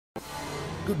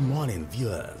Good morning,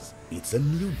 viewers. It's a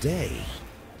new day.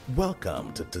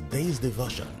 Welcome to today's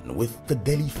devotion with the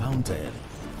Daily Fountain,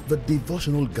 the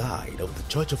devotional guide of the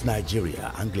Church of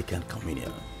Nigeria Anglican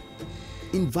Communion.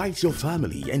 Invite your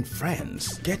family and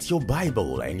friends. Get your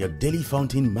Bible and your Daily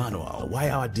Fountain manual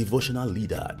while our devotional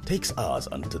leader takes us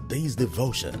on today's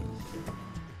devotion.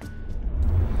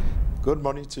 Good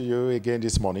morning to you again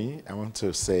this morning. I want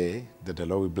to say that the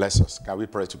Lord will bless us. Can we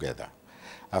pray together?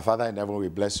 Our Father in heaven, we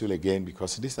bless you again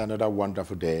because this is another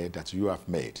wonderful day that you have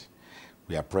made.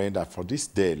 We are praying that for this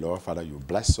day, Lord Father, you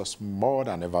bless us more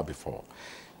than ever before.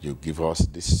 You give us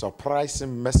these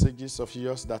surprising messages of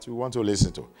yours that we want to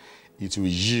listen to. It will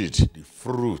yield the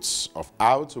fruits of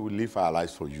how to live our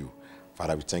lives for you.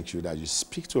 Father, we thank you that you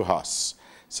speak to us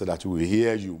so that we will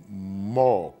hear you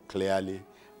more clearly,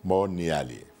 more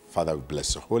nearly. Father, we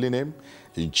bless your holy name.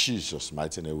 In Jesus'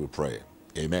 mighty name we pray.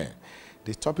 Amen.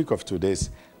 The topic of today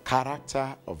is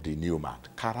character of the new man.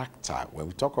 Character. When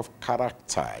we talk of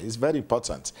character, it's very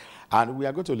important. And we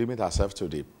are going to limit ourselves to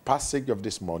the passage of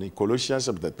this morning, Colossians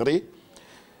chapter 3,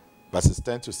 verses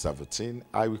 10 to 17.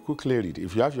 I will quickly read.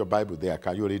 If you have your Bible there,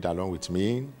 can you read along with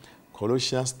me?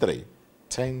 Colossians 3,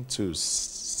 10 to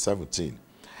 17.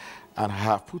 And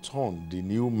have put on the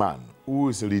new man, who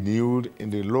is renewed in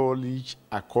the knowledge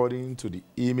according to the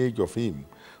image of him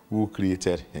who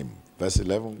created him. Verse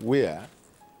 11, where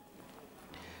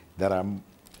there are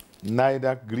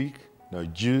neither Greek nor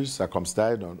Jews,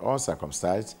 circumcised nor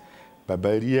uncircumcised,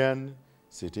 barbarian,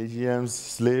 Scythians,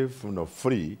 slave nor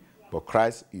free, but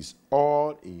Christ is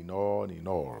all in all in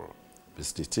all.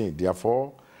 Verse 13,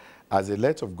 therefore, as the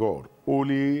elect of God,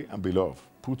 holy and beloved,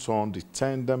 put on the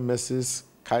tender mercies,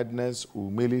 kindness,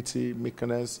 humility,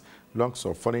 meekness,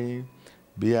 long-suffering,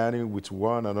 bearing with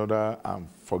one another and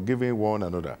forgiving one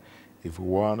another. If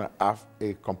one have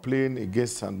a complaint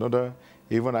against another,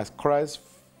 even as Christ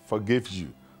forgave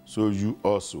you, so you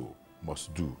also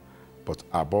must do. But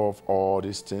above all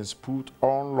these things, put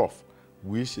on love,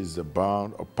 which is the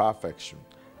bond of perfection,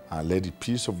 and let the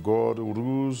peace of God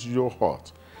rule your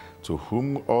heart, to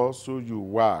whom also you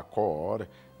were called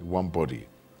in one body,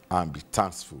 and be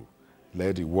thankful.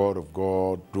 Let the word of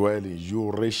God dwell in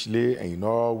you richly and in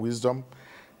all wisdom,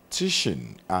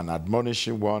 teaching and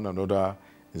admonishing one another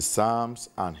in psalms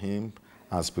and hymns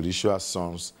and spiritual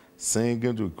songs,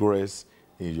 singing with grace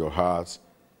in your hearts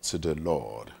to the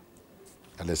Lord.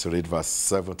 And let's read verse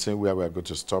 17, where we are going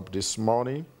to stop this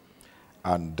morning.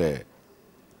 And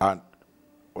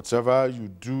whatever you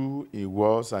do in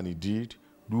words and in deed,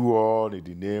 do all in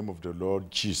the name of the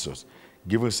Lord Jesus,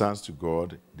 giving thanks to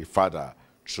God the Father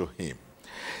through him.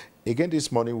 Again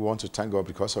this morning, we want to thank God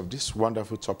because of this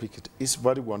wonderful topic. It is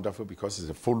very wonderful because it's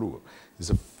a follower.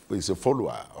 It's a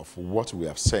follower of what we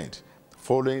have said,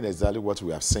 following exactly what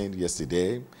we have said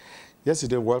yesterday.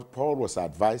 Yesterday, what Paul was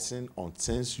advising on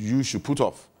things you should put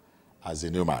off as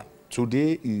a new man.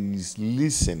 Today, he is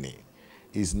listening.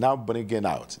 He's now bringing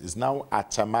out. He's now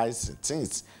atomizing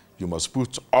things you must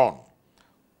put on.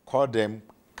 Call them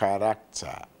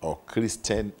character or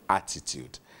Christian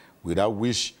attitude, without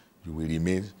which you will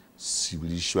remain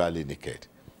spiritually naked.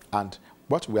 And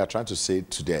what we are trying to say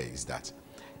today is that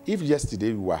if yesterday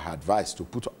you were advised to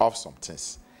put off some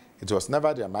things, it was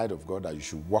never the mind of God that you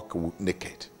should walk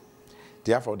naked.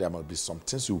 Therefore, there must be some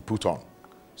things you put on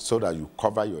so that you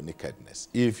cover your nakedness.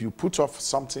 If you put off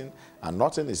something and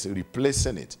nothing is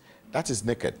replacing it, that is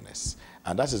nakedness.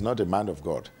 And that is not the mind of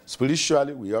God.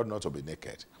 Spiritually, we ought not to be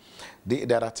naked.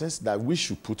 There are things that we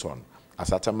should put on, as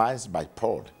atomized by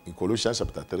Paul in Colossians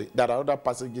chapter 3. There are other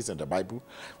passages in the Bible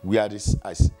where this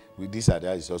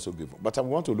idea is also given. But I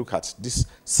want to look at these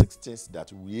 6 things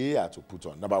that we are to put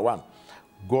on. Number 1,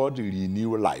 God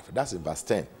renew life. That's in verse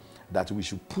 10. That we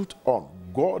should put on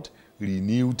God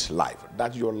renewed life.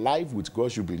 That your life with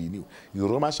God should be renewed. In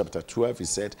Romans chapter 12, it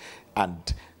said,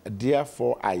 and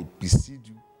therefore I beseech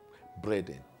you,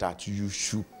 brethren, that you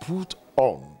should put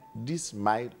on this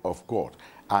mind of God.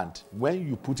 And when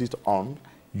you put it on,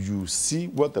 you see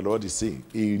what the Lord is saying.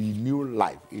 A renewed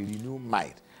life, a renewed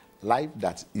mind. Life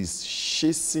that is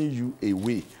chasing you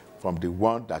away from the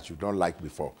one that you don't like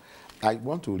before. I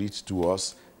want to read to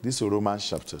us this Romans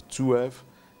chapter 12,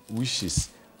 which is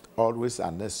always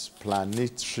an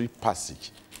explanatory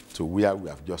passage to where we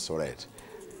have just read.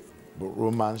 But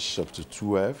Romans chapter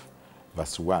 12,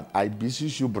 verse 1. I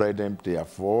beseech you, brethren,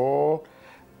 therefore,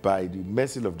 by the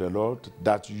mercy of the Lord,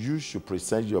 that you should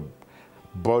present your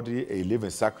body a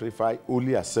living sacrifice,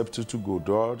 only accepted to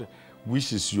God,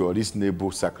 which is your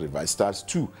reasonable sacrifice. That's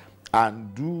 2.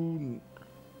 And do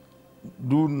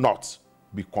not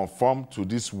be conformed to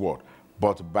this world,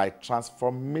 but by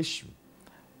transformation,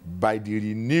 by the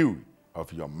renewing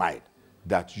of your mind,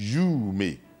 that you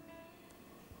may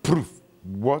prove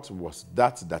what was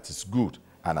that is good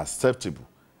and acceptable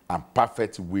and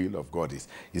perfect will of God is.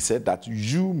 He said that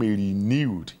you may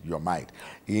renew your mind.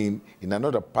 In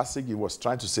another passage, he was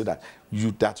trying to say that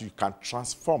you can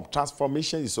transform.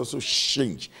 Transformation is also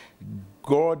change.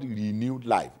 God renewed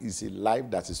life is a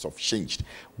life that is of changed.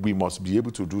 We must be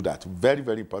able to do that. Very,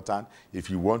 very important if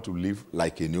you want to live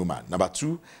like a new man. Number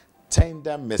 2,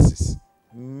 tender mercies.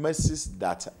 Mercies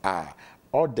that are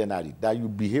ordinary, that you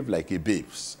behave like a babe.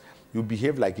 You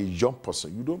behave like a young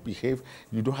person. You don't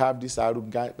have this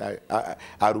arrogative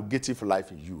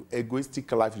life in you.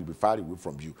 Egoistic life will be far away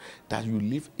from you. That you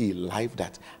live a life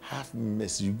that have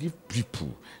mercy. You give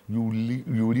people,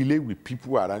 you relate with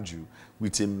people around you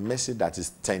with a mercy that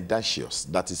is tendacious,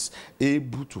 that is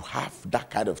able to have that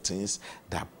kind of things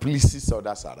that pleases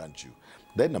others around you.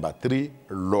 Then number 3,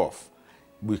 love.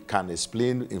 We can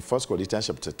explain in 1 Corinthians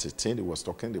chapter 13, he was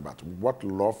talking about what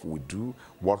love will do,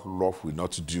 what love will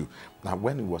not do. Now,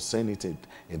 when he was saying it in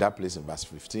that place in verse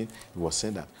 15, he was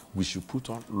saying that we should put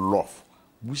on love,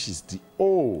 which is the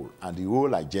whole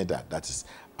agenda that is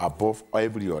above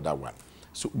every other one.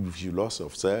 So if you love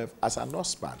yourself, as an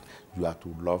husband, you are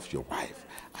to love your wife.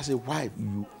 As a wife,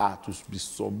 you are to be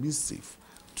submissive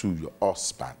to your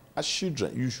husband. As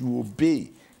children, you should obey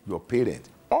your parents.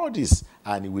 All this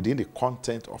and within the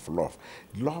content of love.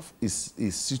 Love is a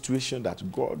situation that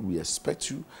God will expect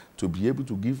you to be able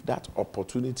to give that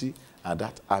opportunity and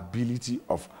that ability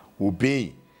of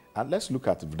obeying. And let's look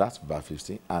at that verse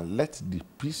 15. And let the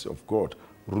peace of God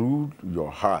rule your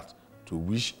heart, to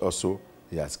which also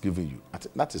he has given you. And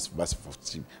that is verse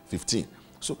 15.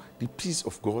 So the peace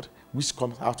of God which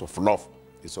comes out of love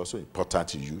is also important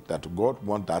to you, that God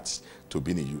wants that to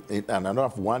be in you. And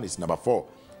another one is number 4.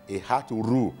 A heart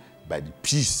ruled by the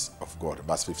peace of God.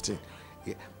 Verse 15.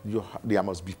 There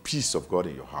must be peace of God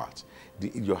in your heart.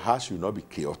 Your heart should not be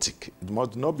chaotic. It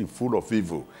must not be full of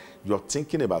evil. Your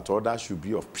thinking about others should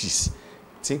be of peace.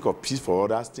 Think of peace for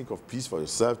others. Think of peace for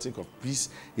yourself. Think of peace.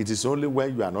 It is only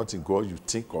when you are not in God you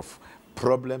think of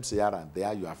problems here and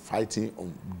there. You are fighting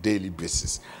on a daily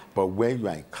basis. But when you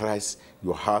are in Christ,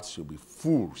 your heart should be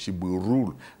full, should be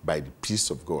ruled by the peace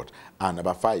of God. And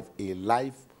number 5, a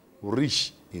life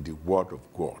rich in the word of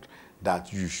God,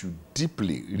 that you should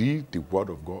deeply read the word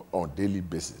of God on a daily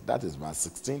basis. That is verse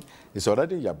 16. It's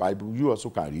already in your Bible. You also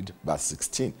can read verse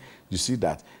 16. You see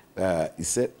that it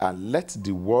said, and let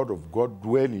the word of God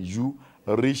dwell in you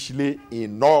richly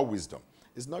in all wisdom.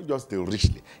 It's not just the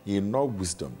richly, in all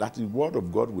wisdom, that the word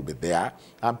of God will be there,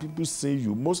 and people see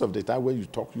you. Most of the time when you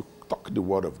talk the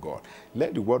word of God.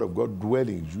 Let the word of God dwell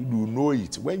in you. You know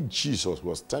it. When Jesus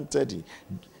was tempted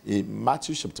in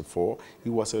Matthew chapter 4, he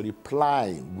was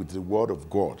replying with the word of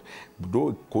God. Though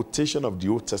a quotation of the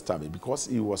Old Testament, because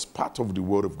he was part of the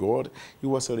word of God, he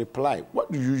was a reply.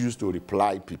 What do you use to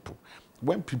reply people?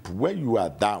 When you are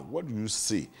down, what do you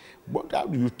say? How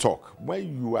do you talk?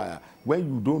 When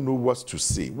you don't know what to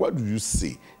say, what do you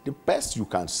say? The best you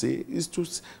can say is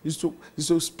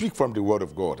to speak from the word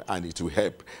of God, and it will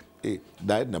help.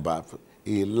 That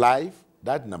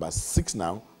number 6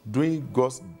 now, doing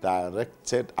God's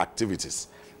directed activities,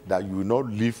 that you will not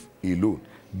live alone.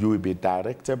 You will be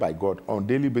directed by God on a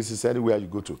daily basis. Anywhere you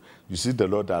go to, you see the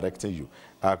Lord directing you.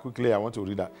 Quickly, I want to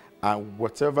read that. And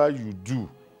whatever you do,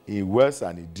 in words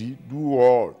and in deed, do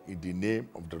all in the name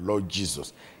of the Lord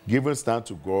Jesus, giving thanks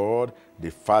to God the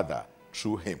Father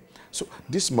through him. So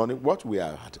this morning, what we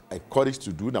are encouraged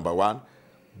to do, number 1,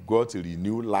 God to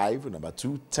renew life. Number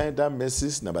 2, tender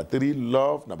mercies. Number 3,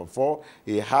 love. Number 4,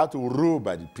 a heart ruled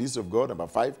by the peace of God. Number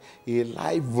 5, a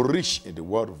life rich in the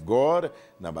word of God.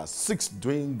 Number 6,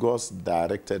 doing God's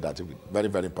directed activity. Very,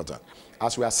 very important.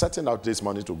 As we are setting out this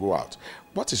morning to go out,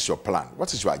 what is your plan?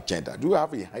 What is your agenda? Do you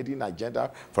have a hidden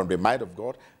agenda from the mind of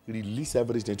God? Release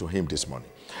everything to him this morning.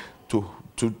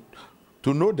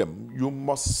 To know them, you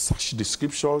must search the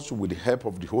scriptures with the help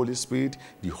of the Holy Spirit,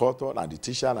 the author and the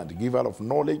teacher and the giver of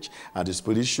knowledge and the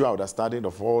spiritual understanding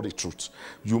of all the truth.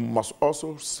 You must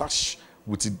also search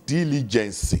with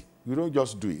diligence. You don't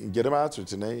just do it. In Jeremiah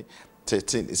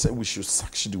 29:13, it said we should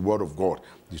search the word of God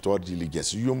with all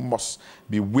diligence. You must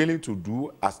be willing to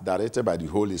do as directed by the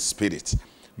Holy Spirit.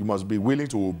 You must be willing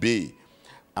to obey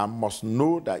and must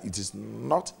know that it is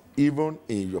not even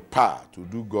in your power to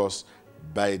do God's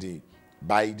bidding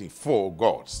for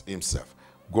God himself.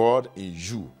 God in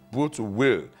you, both to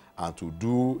will and to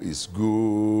do his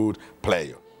good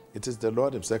pleasure. It is the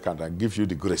Lord himself can give you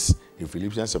the grace. In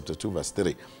Philippians chapter 2 verse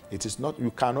 3, it is not, you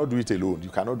cannot do it alone. You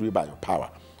cannot do it by your power,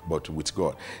 but with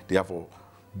God. Therefore,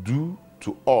 do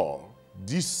to all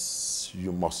this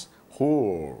you must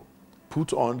hold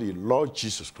put on the Lord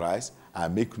Jesus Christ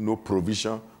and make no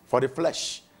provision for the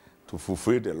flesh to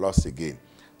fulfill the lust again.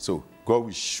 So God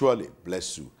will surely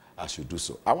bless you as you do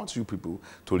so. I want you people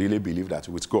to really believe that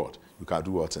with God, you can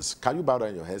do all things. Can you bow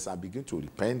down your heads and begin to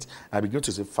repent and begin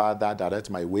to say, Father, direct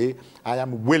my way. I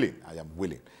am willing. I am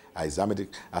willing. As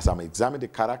I'm examining the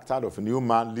character of a new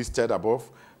man listed above,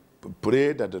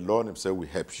 pray that the Lord himself will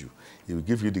help you. He will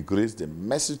give you the grace, the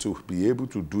mercy to be able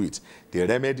to do it, the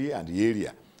remedy and the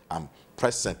area. And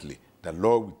presently, the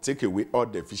Lord will take away all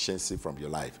deficiency from your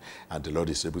life, and the Lord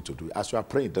is able to do it. As you are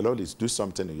praying, the Lord is doing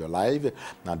something in your life,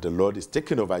 and the Lord is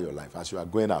taking over your life. As you are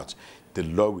going out, the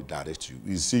Lord will direct you.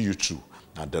 He will see you through,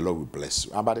 and the Lord will bless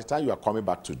you. And by the time you are coming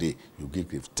back today, you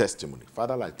give testimony.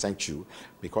 Father, I thank you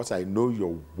because I know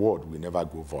your word will never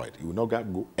go void. It will not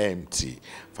go empty.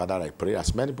 Father, I pray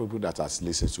as many people that have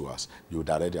listened to us, you will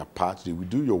direct their path, they will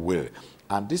do your will.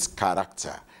 And this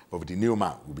character of the new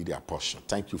man will be their portion.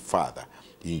 Thank you, Father.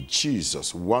 In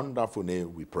Jesus' wonderful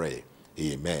name we pray.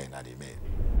 Amen and amen.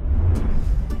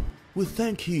 We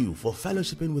thank you for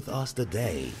fellowshipping with us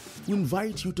today. We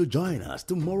invite you to join us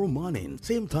tomorrow morning,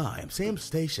 same time, same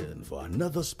station, for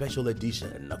another special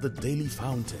edition of the Daily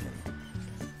Fountain.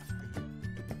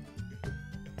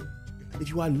 If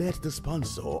you are led to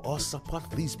sponsor or support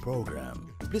this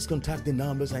program, please contact the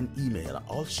numbers and email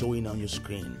all showing on your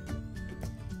screen.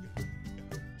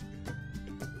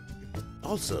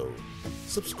 Also,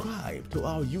 subscribe to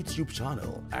our YouTube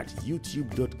channel at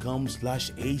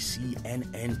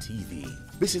youtube.com/ACNNTV.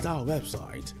 Visit our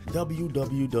website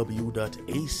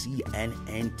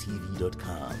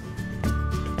www.acnntv.com.